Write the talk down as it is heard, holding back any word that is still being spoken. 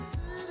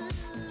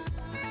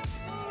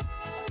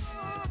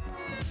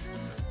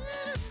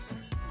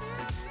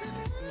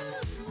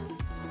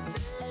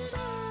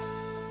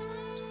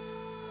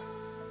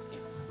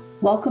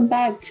Welcome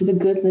back to the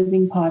Good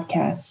Living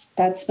Podcast.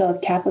 That's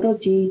spelled capital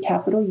G,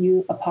 capital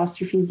U,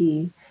 apostrophe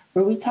D,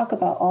 where we talk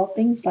about all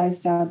things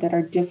lifestyle that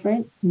are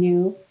different,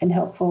 new, and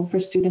helpful for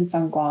students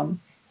on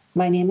Guam.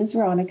 My name is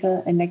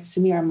Veronica, and next to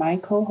me are my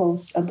co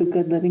hosts of the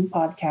Good Living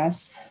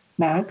Podcast,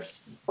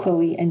 Max,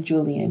 Chloe, and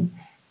Julian.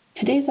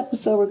 Today's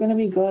episode, we're going to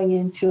be going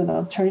into an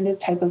alternative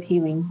type of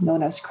healing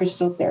known as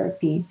crystal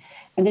therapy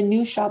and a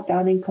new shop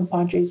down in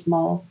Compadres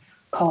Mall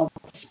called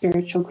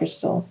Spiritual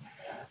Crystal.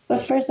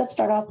 But first, let's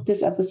start off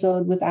this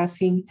episode with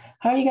asking,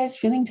 how are you guys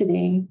feeling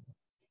today?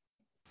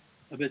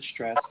 A bit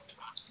stressed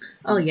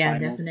Oh in yeah,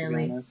 finals, to be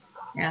definitely. honest.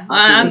 Yeah,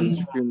 I'm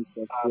feeling extremely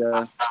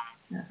stressed.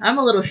 Yeah, I'm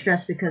a little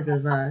stressed because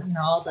of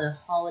all the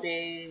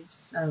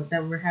holidays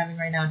that we're having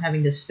right now, and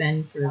having to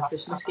spend for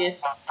Christmas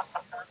gifts.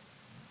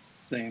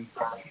 same.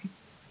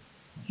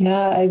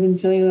 Yeah, I've been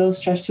feeling a little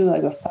stressed too,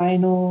 like with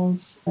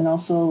finals and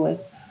also with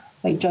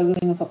like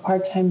juggling with a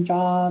part-time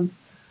job,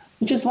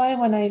 which is why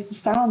when I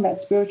found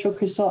that Spiritual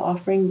Crystal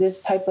offering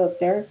this type of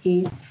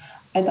therapy,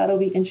 I thought it would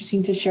be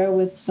interesting to share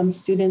with some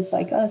students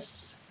like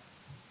us.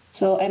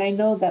 So, and I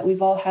know that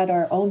we've all had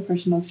our own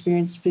personal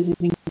experience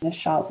visiting the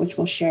shop, which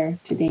we'll share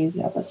today's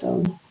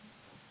episode.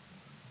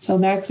 So,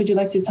 Max, would you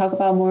like to talk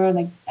about more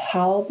like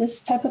how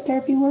this type of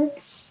therapy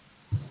works?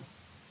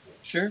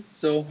 Sure.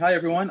 So, hi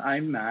everyone.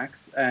 I'm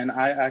Max, and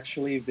I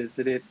actually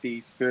visited the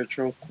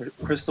spiritual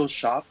crystal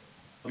shop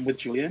with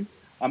Julian.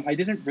 I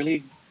didn't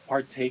really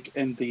partake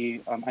in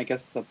the, I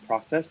guess, the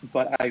process,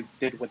 but I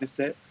did witness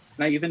it,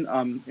 and I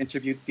even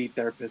interviewed the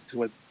therapist who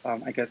was,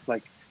 I guess,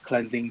 like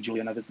cleansing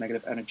Julian of his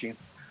negative energy.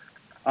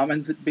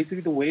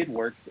 Basically, the way it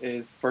works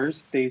is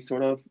first they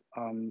sort of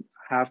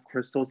have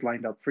crystals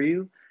lined up for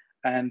you,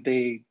 and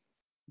they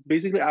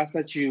basically ask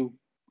that you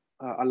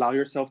allow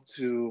yourself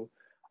to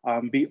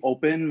be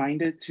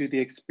open-minded to the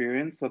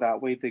experience, so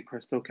that way the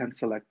crystal can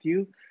select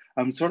you.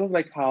 Sort of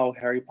like how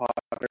Harry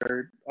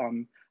Potter,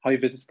 how he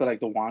visits the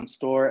wand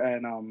store,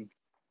 and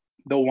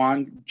the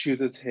wand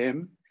chooses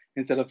him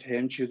instead of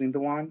him choosing the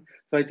wand.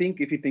 So I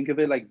think if you think of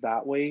it like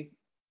that way,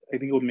 I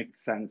think it would make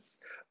sense.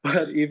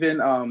 But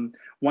even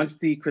once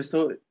the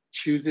crystal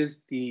chooses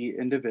the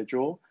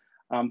individual,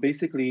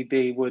 basically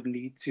they would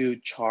need to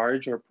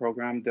charge or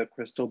program the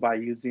crystal by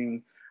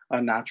using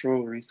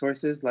natural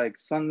resources like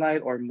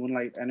sunlight or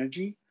moonlight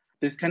energy.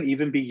 This can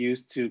even be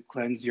used to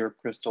cleanse your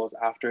crystals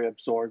after it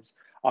absorbs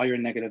all your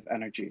negative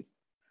energy.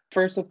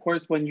 First, of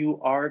course, when you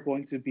are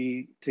going to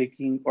be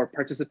taking or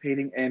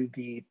participating in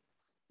the,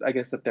 I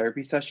guess, the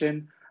therapy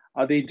session,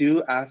 they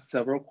do ask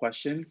several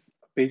questions,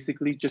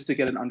 basically just to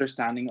get an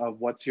understanding of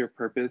what's your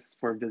purpose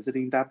for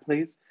visiting that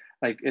place.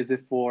 Like, is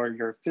it for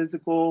your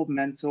physical,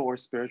 mental, or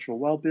spiritual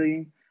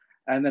well-being?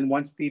 And then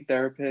once the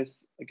therapist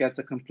gets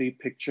a complete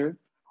picture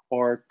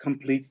or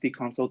completes the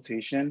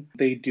consultation,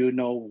 they do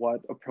know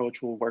what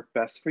approach will work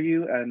best for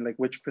you and like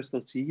which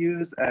crystals to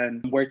use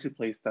and where to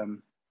place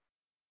them.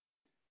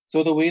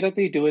 So the way that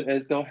they do it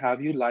is they'll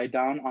have you lie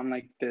down on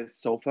like this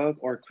sofa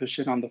or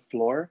cushion on the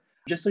floor,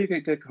 just so you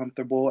can get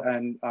comfortable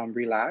and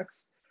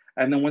relax.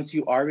 And then once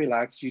you are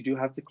relaxed, you do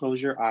have to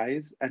close your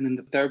eyes, and then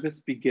the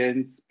therapist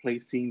begins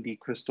placing the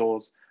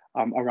crystals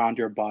around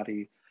your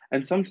body.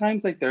 And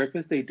sometimes, like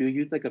therapists, they do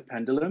use like a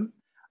pendulum.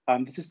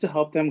 This is to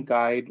help them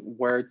guide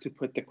where to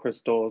put the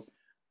crystals,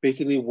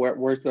 basically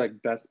where's the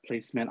like best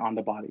placement on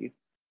the body.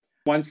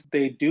 Once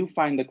they do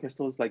find the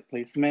crystals like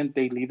placement,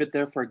 they leave it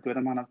there for a good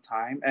amount of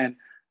time. And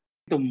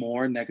the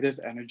more negative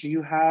energy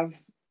you have,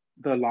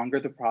 the longer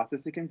the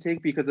process it can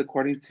take. Because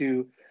according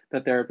to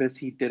the therapist,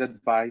 he did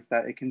advise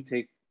that it can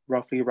take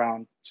roughly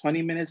around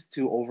 20 minutes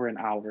to over an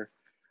hour.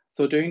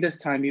 So during this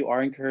time, you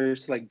are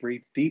encouraged to like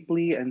breathe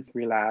deeply and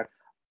relax,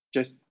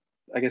 just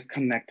I guess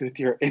connect with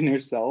your inner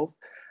self.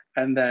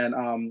 And then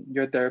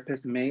your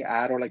therapist may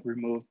add or like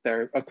remove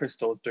their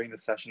crystals during the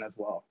session as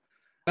well.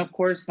 And of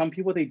course, some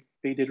people they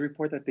did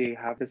report that they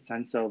have this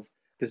sense of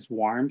this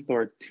warmth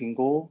or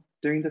tingle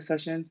during the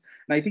sessions.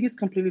 And I think it's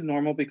completely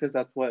normal because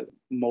that's what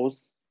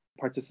most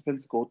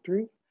participants go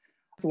through.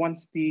 So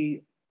once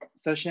the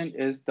session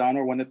is done,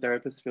 or when the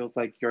therapist feels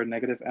like your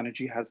negative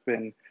energy has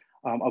been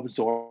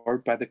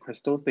absorbed by the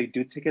crystals, they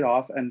do take it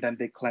off and then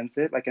they cleanse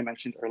it, like I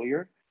mentioned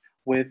earlier,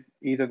 with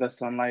either the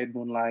sunlight,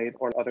 moonlight,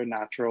 or other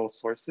natural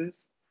sources.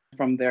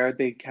 From there,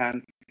 they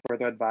can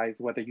further advise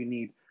whether you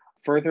need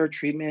further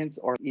treatments,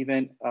 or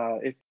even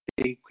if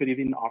they could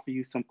even offer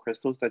you some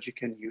crystals that you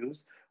can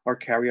use or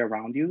carry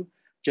around you,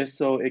 just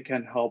so it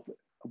can help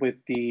with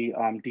the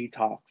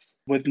detox,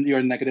 with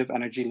your negative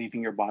energy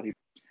leaving your body.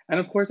 And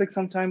of course, like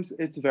sometimes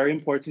it's very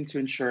important to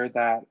ensure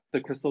that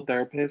the crystal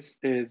therapist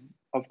is,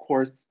 of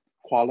course,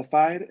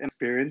 qualified and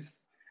experienced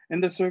in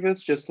the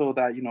service, just so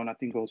that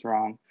nothing goes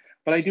wrong.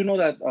 But I do know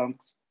that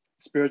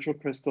spiritual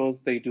crystals,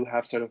 they do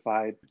have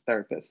certified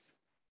therapists.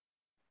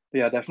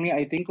 Yeah, definitely.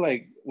 I think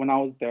like when I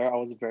was there, I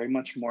was very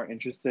much more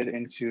interested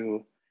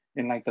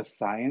in like the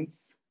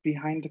science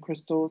behind the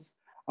crystals.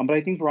 But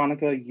I think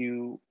Veronica,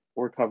 you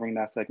were covering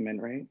that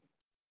segment, right?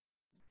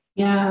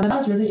 Yeah, I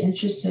was really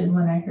interested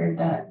when I heard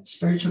that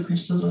spiritual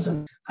crystals was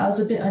I was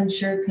a bit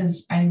unsure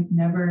because I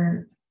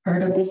never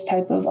heard of this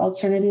type of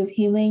alternative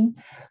healing.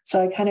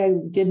 So I kind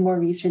of did more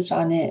research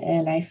on it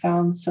and I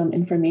found some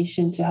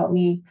information to help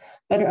me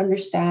better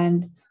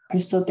understand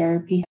crystal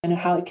therapy and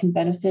how it can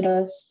benefit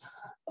us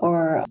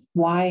or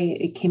why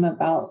it came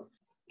about.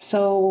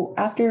 So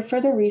after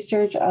further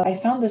research, I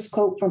found this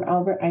quote from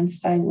Albert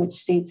Einstein, which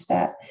states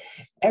that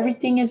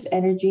everything is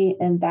energy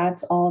and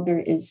that's all there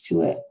is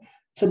to it.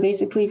 So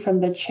basically, from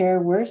the chair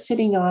we're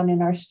sitting on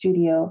in our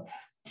studio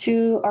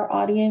to our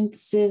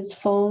audience's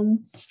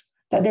phones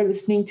that they're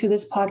listening to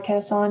this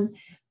podcast on,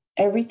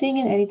 everything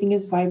and anything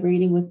is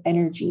vibrating with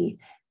energy.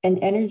 And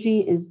energy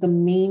is the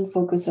main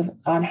focus of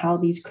on how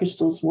these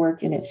crystals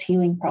work in its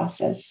healing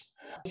process.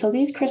 So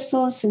these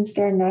crystals, since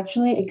they're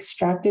naturally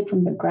extracted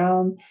from the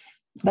ground,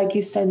 like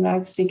you said,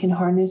 Max, they can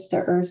harness the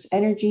earth's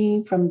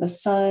energy from the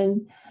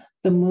sun,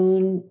 the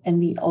moon,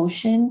 and the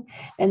ocean,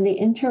 and they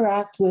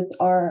interact with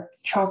our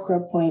chakra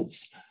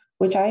points,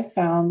 which I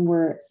found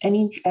were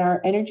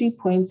our energy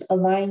points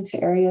aligned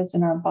to areas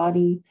in our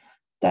body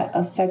that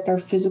affect our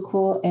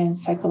physical and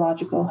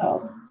psychological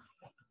health.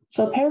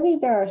 So apparently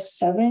there are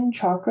 7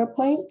 chakra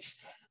points.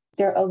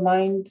 They're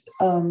aligned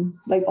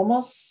like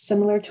almost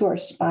similar to our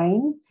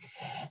spine.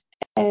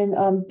 And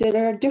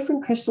there are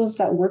different crystals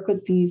that work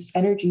with these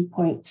energy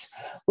points,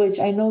 which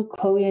I know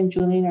Chloe and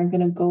Julian are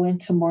going to go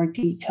into more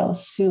detail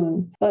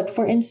soon. But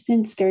for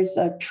instance, there's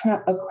a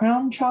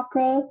crown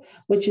chakra,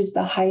 which is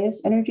the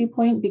highest energy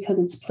point because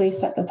it's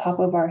placed at the top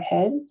of our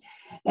head.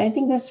 And I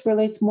think this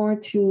relates more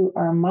to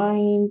our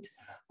mind,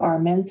 our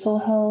mental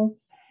health.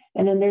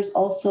 And then there's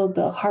also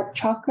the heart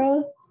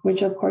chakra,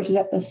 which of course is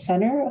at the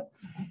center.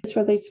 This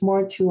relates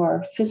more to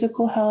our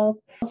physical health,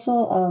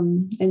 also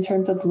in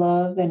terms of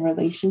love and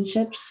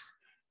relationships.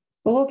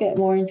 But we'll get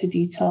more into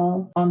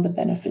detail on the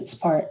benefits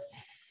part.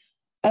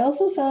 I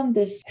also found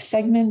this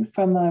segment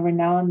from a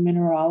renowned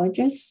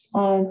mineralogist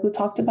on who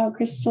talked about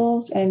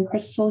crystals and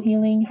crystal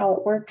healing, how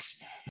it works.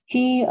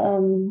 He,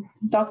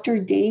 Dr.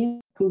 Dave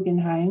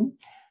Guggenheim,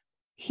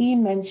 he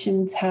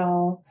mentions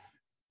how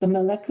the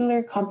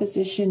molecular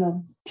composition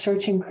of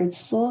certain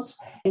crystals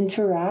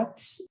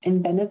interacts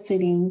in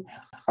benefiting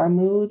our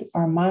mood,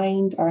 our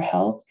mind, our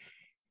health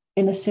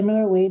in a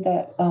similar way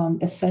that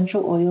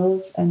essential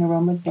oils and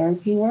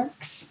aromatherapy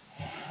works.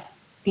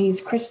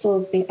 These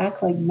crystals, they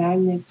act like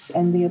magnets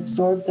and they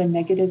absorb the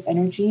negative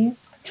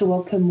energies to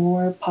welcome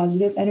more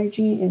positive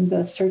energy in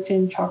the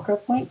certain chakra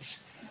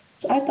points.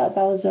 So I thought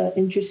that was an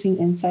interesting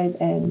insight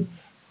and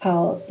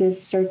how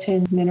this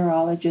certain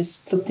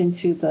mineralogist looked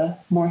into the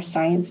more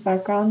science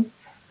background.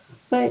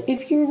 But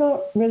if you're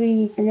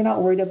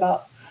not worried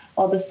about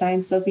all the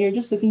science stuff, you're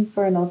just looking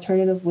for an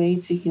alternative way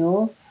to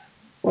heal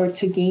or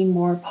to gain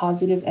more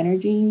positive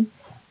energy,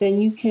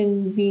 then you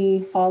can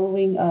be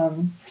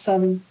following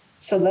some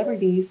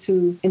celebrities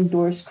who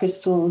endorse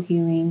crystal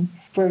healing.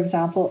 For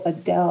example,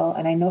 Adele,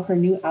 and I know her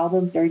new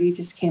album 30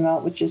 just came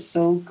out, which is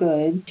so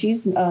good.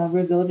 She's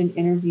revealed in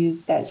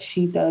interviews that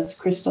she does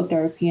crystal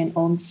therapy and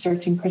owns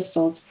certain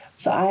crystals.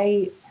 So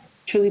I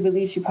truly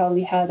believe she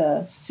probably had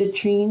a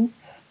citrine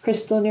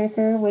crystal near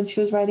her when she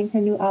was writing her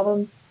new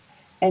album.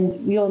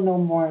 And we'll know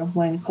more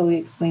when Chloe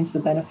explains the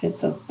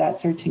benefits of that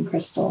certain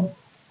crystal.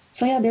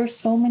 So yeah, there's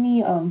so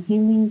many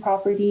healing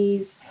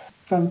properties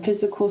from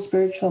physical,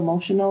 spiritual,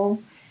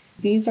 emotional.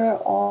 These are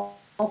all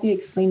be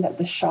explained at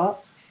the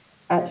shop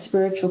at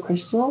Spiritual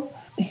Crystal.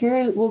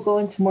 Here we'll go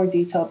into more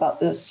detail about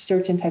the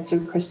certain types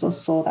of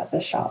crystals sold at the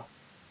shop.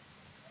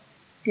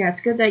 Yeah,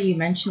 it's good that you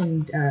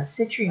mentioned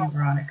citrine,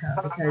 Veronica,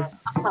 because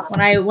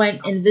when I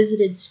went and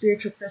visited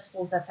Spiritual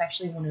Crystals, that's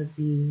actually one of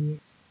the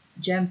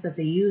gems that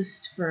they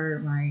used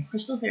for my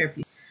crystal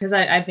therapy. Because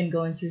I've been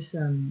going through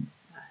some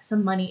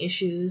money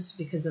issues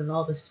because of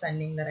all the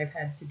spending that I've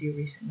had to do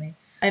recently.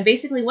 And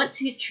basically, what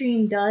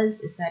citrine does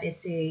is that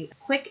it's a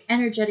quick,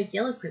 energetic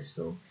yellow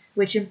crystal,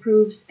 which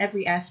improves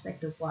every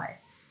aspect of life.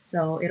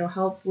 So it'll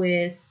help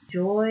with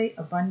joy,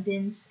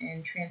 abundance,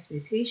 and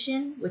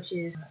transmutation, which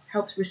is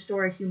helps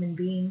restore a human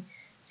being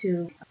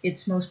to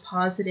its most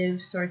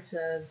positive sorts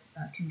of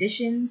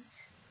conditions,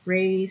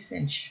 grace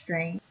and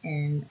strength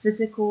and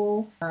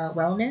physical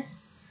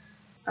wellness.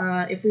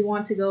 If we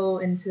want to go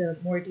into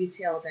more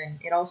detail, then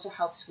it also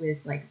helps with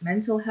like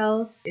mental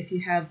health. If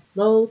you have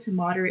low to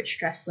moderate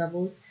stress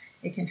levels,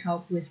 it can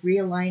help with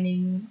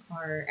realigning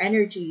our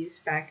energies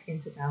back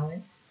into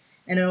balance,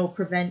 and it'll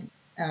prevent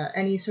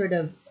any sort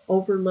of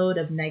overload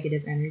of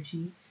negative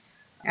energy.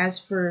 As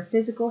for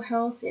physical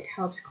health, it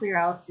helps clear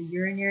out the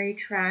urinary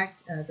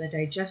tract, the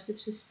digestive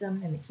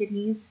system, and the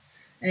kidneys,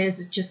 and it's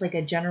just like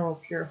a general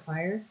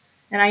purifier.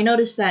 And I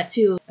noticed that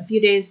too a few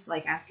days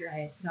like after I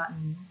had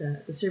gotten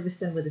the service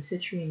done with the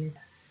citrine,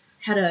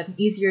 had an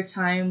easier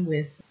time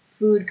with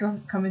food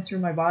coming through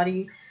my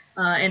body.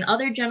 And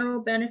other general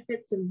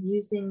benefits of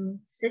using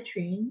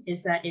citrine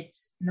is that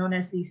it's known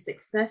as the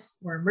success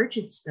or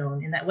merchant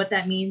stone, and that what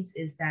that means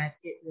is that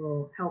it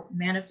will help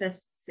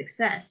manifest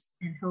success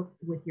and help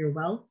with your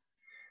wealth.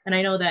 And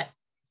I know that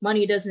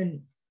money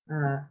doesn't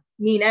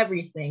mean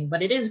everything,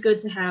 but it is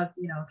good to have cash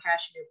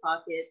in your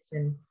pockets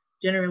and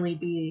generally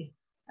be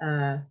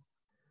uh,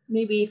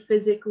 maybe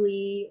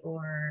physically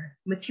or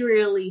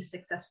materially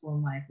successful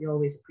in life, you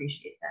always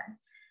appreciate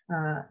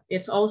that.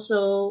 It's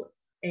also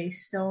a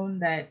stone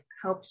that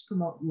helps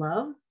promote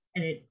love,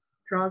 and it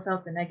draws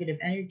out the negative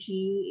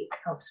energy. It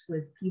helps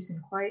with peace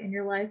and quiet in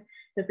your life.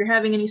 So if you're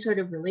having any sort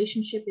of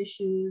relationship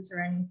issues or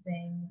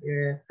anything,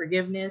 or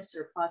forgiveness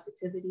or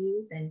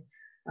positivity, then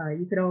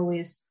you could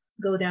always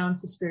go down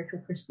to spiritual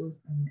crystals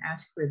and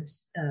ask for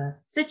this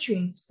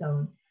citrine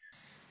stone.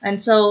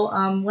 And so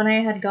when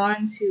I had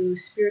gone to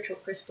spiritual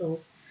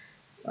crystals,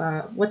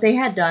 what they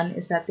had done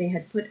is that they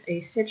had put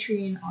a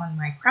citrine on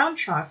my crown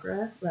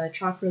chakra. The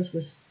chakras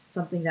was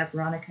something that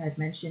Veronica had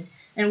mentioned,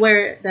 and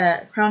where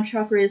the crown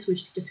chakra is,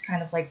 which is just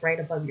kind of like right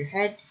above your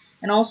head,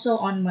 and also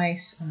on my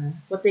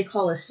what they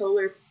call a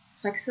solar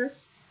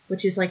plexus,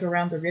 which is like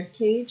around the rib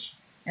cage,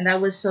 and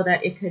that was so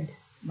that it could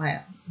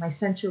my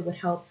center would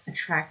help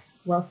attract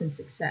wealth and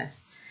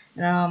success.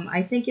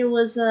 I think it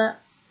was a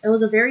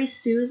very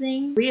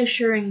soothing,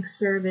 reassuring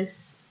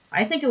service.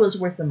 I think it was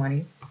worth the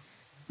money.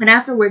 And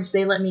afterwards,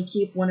 they let me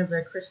keep one of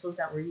the crystals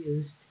that were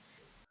used.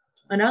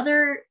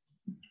 Another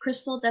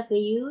crystal that they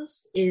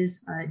use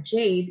is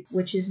jade,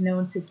 which is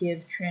known to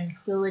give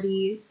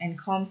tranquility and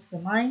calm to the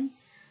mind.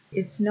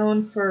 It's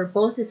known for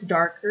both its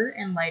darker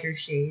and lighter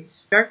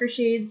shades. Darker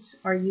shades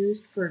are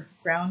used for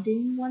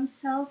grounding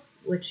oneself,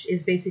 which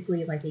is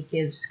basically like it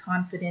gives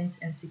confidence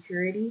and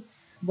security,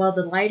 while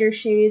the lighter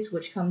shades,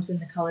 which comes in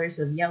the colors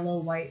of yellow,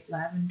 white,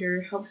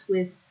 lavender, helps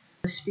with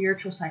the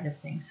spiritual side of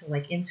things, so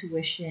like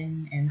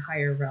intuition and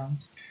higher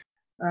realms.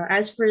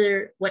 As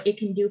for what it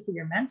can do for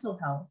your mental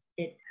health,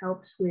 it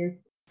helps with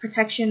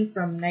protection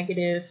from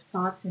negative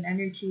thoughts and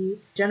energy,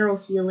 general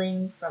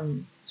healing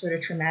from sort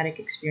of traumatic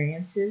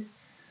experiences.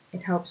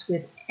 It helps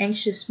with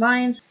anxious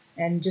minds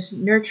and just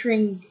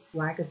nurturing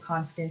lack of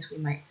confidence we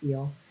might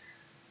feel.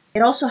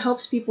 It also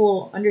helps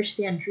people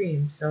understand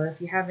dreams. So if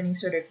you have any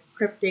sort of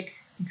cryptic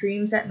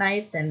dreams at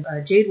night, then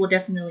Jade will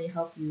definitely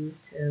help you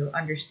to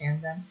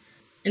understand them.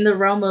 In the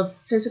realm of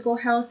physical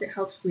health, it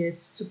helps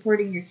with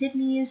supporting your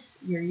kidneys,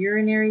 your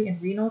urinary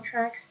and renal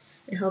tracts.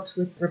 It helps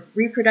with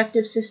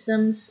reproductive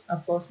systems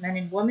of both men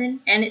and women,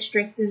 and it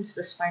strengthens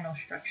the spinal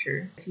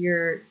structure. If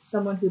you're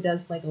someone who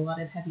does like a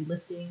lot of heavy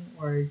lifting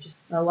or just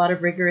a lot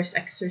of rigorous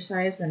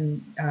exercise,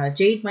 then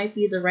jade might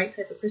be the right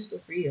type of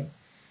crystal for you.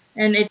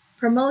 And it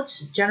promotes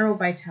general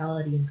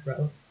vitality and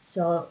growth.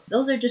 So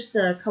those are just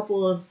a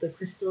couple of the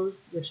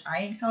crystals which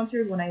I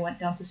encountered when I went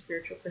down to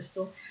Spiritual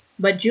Crystal.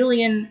 But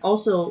Julian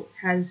also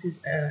has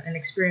an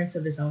experience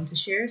of his own to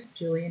share. So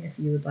Julian, if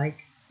you would like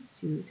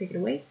to take it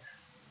away.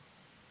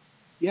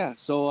 Yeah,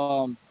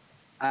 so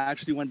I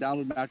actually went down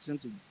with Maxim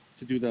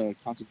to do the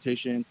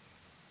consultation,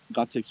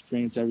 got to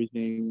experience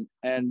everything,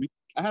 and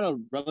I had a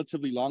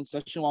relatively long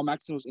session while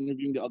Maxim was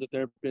interviewing the other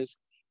therapist.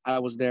 I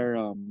was there.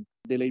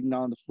 They laid me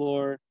down on the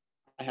floor.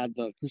 I had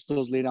the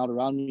crystals laid out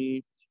around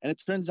me, and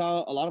it turns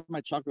out a lot of my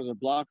chakras are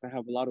blocked. I've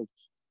had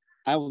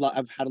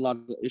a lot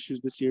of issues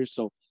this year,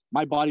 so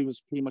my body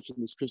was pretty much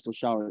in this crystal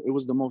shower. It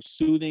was the most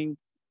soothing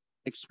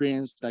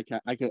experience that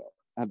I could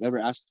have ever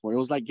asked for. It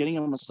was like getting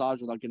a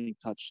massage without getting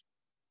touched.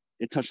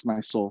 It touched my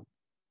soul.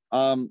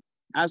 Um,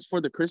 as for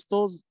the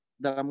crystals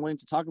that I'm going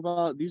to talk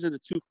about, these are the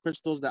two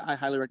crystals that I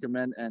highly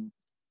recommend and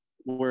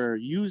were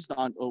used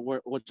on,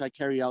 which I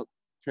carry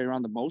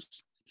around the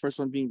most. First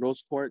one being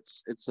rose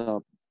quartz. It's a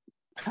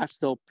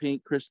pastel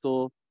pink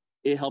crystal.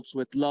 It helps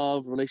with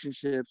love,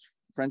 relationships,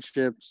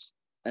 friendships,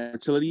 and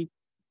fertility.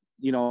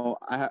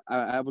 I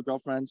have a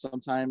girlfriend.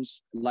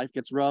 Sometimes life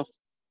gets rough.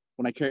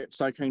 When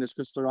start carrying this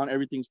crystal around,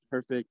 everything's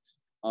perfect.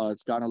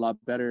 It's gotten a lot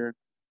better.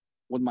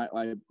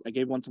 I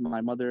gave one to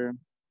my mother.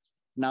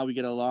 Now we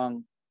get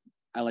along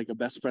at like a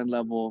best friend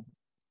level.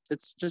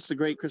 It's just a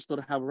great crystal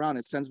to have around.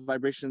 It sends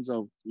vibrations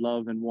of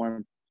love and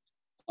warmth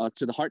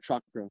to the heart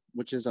chakra,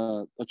 which is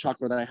a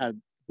chakra that I had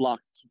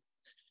blocked.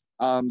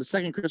 The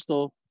second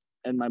crystal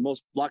and my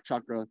most blocked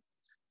chakra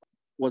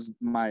was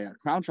my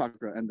crown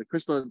chakra, and the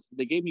crystal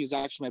they gave me is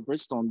actually my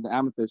birthstone, the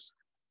amethyst.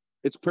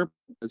 It's purple.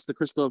 It's the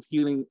crystal of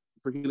healing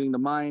for healing the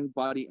mind,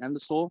 body, and the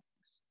soul,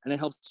 and it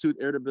helps soothe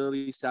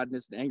irritability,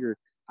 sadness, and anger.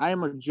 I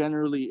am a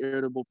generally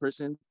irritable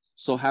person,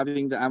 so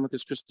having the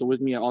amethyst crystal with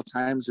me at all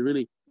times, it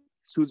really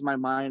soothes my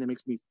mind. It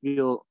makes me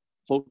feel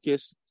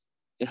focused.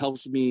 It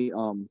helps me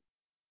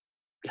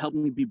help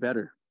me be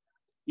better.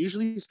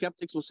 Usually,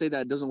 skeptics will say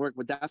that it doesn't work,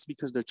 but that's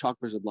because their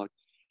chakras are blocked.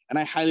 And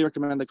I highly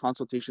recommend the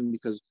consultation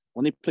because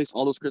when they place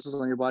all those crystals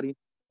on your body,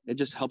 it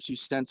just helps you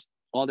sense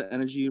all the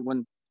energy.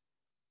 When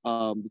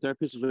the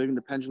therapist was waving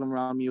the pendulum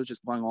around me, it was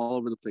just going all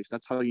over the place.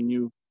 That's how you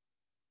knew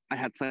I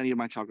had plenty of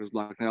my chakras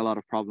blocked. I had a lot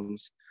of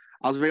problems.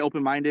 I was very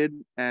open minded,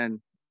 and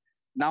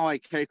now I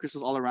carry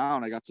crystals all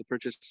around. I got to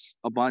purchase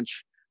a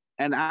bunch,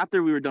 and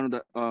after we were done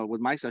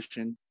with my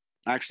session,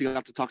 I actually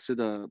got to talk to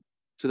the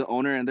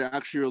owner, and they're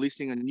actually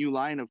releasing a new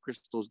line of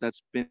crystals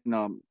that's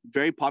been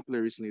very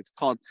popular recently. It's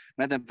called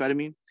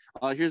methamphetamine.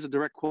 Here's a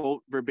direct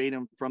quote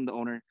verbatim from the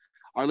owner.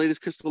 Our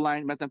latest crystal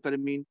line,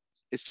 methamphetamine,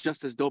 is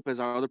just as dope as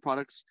our other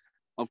products.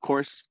 Of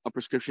course, a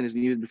prescription is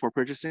needed before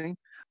purchasing.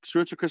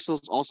 Spiritual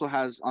Crystals also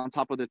has, on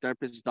top of the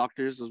therapists,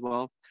 doctors as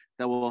well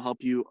that will help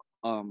you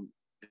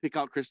pick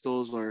out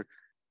crystals or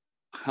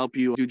help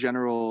you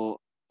do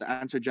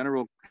answer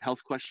general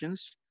health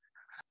questions.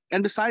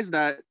 And besides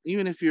that,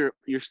 even if you're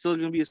still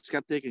going to be a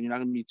skeptic and you're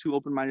not going to be too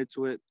open minded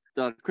to it,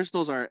 the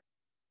crystals are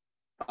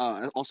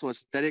also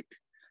aesthetic.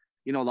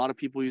 You know, a lot of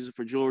people use it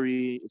for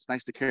jewelry. It's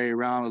nice to carry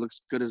around. It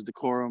looks good as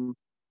decorum.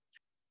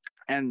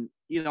 And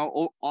you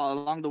know,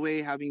 along the way,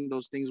 having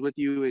those things with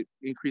you, it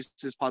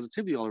increases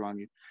positivity all around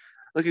you.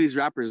 Look at these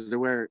rappers; they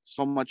wear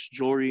so much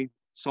jewelry,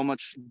 so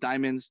much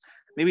diamonds.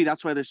 Maybe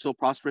that's why they're so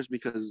prosperous,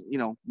 because you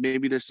know,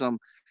 maybe there's some,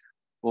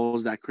 what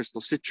was that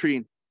crystal,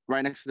 citrine,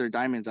 right next to their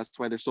diamonds. That's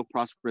why they're so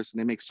prosperous and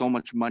they make so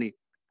much money.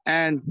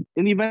 And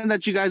in the event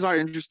that you guys are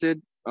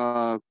interested,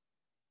 I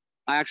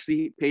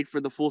actually paid for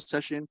the full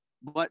session,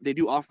 but they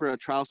do offer a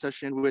trial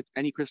session with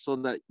any crystal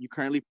that you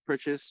currently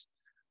purchase.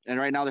 And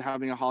right now they're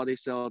having a holiday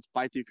sale. It's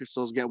buy 3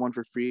 crystals, get one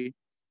for free.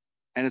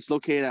 And it's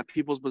located at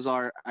People's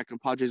Bazaar at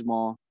Compadres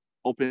Mall,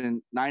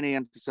 open 9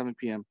 a.m. to 7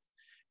 p.m.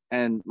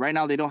 And right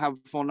now they don't have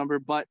a phone number,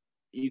 but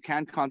you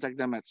can contact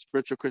them at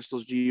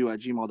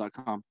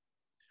spiritualcrystalsgu@gmail.com.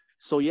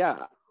 So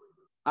yeah,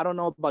 I don't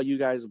know about you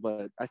guys,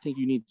 but I think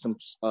you need some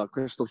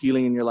crystal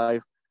healing in your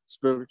life.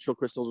 Spiritual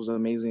Crystals was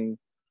amazing.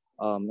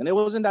 And it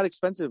wasn't that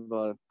expensive.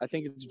 I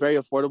think it's very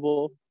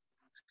affordable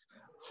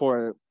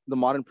for the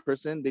modern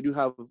person. They do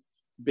have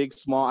big,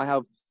 small. I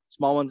have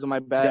small ones in my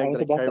Yeah, I bag was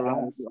that I about carry to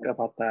around. ask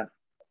about that.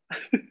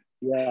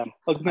 Yeah, I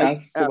was gonna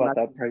ask yeah, about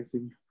that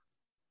pricing.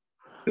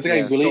 Because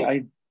like, yeah. So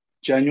I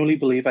genuinely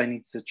believe I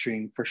need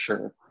citrine for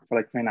sure for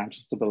like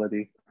financial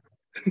stability.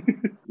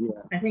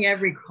 yeah, I think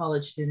every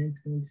college student's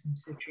need some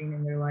citrine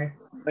in their life.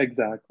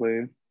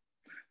 Exactly.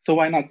 So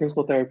why not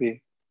crystal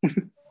therapy?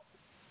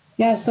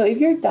 Yeah, so if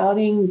you're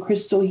doubting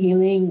crystal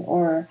healing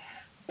or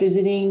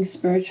visiting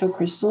spiritual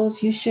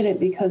crystals, you shouldn't,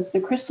 because the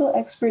crystal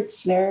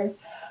experts there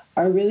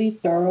are really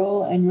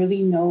thorough and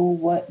really know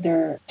what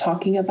they're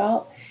talking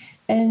about.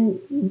 And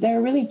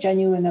they're really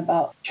genuine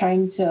about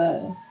trying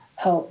to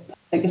help,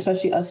 like,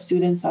 especially us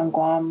students on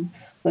Guam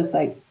with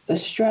like the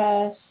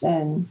stress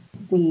and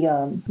the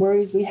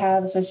worries we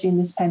have, especially in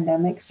this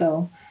pandemic.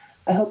 So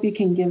I hope you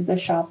can give the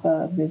shop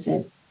a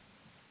visit.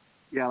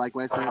 yeah. Like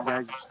what I said,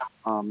 guys,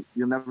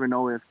 you'll never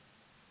know if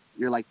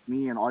you're like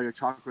me and all your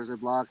chakras are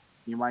blocked.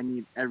 You might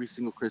need every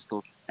single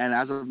crystal. And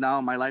as of now,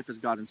 my life has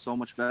gotten so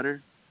much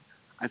better.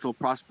 I feel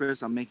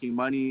prosperous. I'm making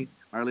money.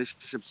 My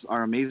relationships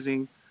are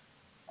amazing.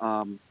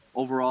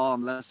 Overall,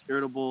 I'm less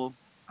irritable.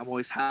 I'm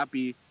always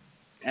happy.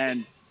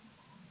 And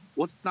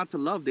what's not to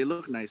love? They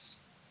look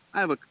nice. I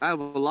have a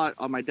lot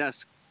on my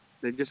desk.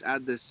 They just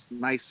add this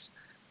nice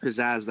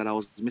pizzazz that I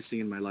was missing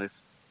in my life.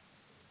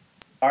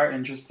 Are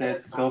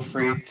interested, feel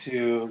free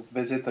to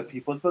visit the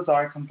People's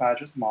Bazaar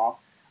Compadres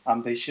Mall.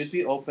 They should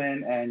be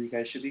open and you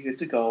guys should be good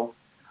to go.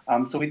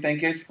 So we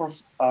thank you guys for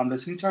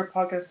listening to our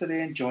podcast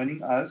today and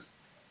joining us.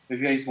 If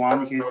you guys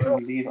want, you guys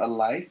can leave a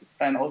like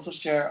and also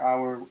share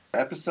our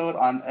episode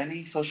on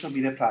any social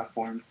media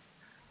platforms.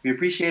 We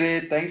appreciate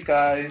it. Thanks,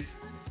 guys.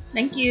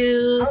 Thank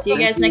you. See you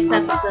Thank guys next you.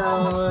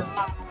 episode.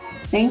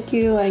 Thank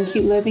you, and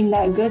keep living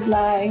that good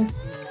life.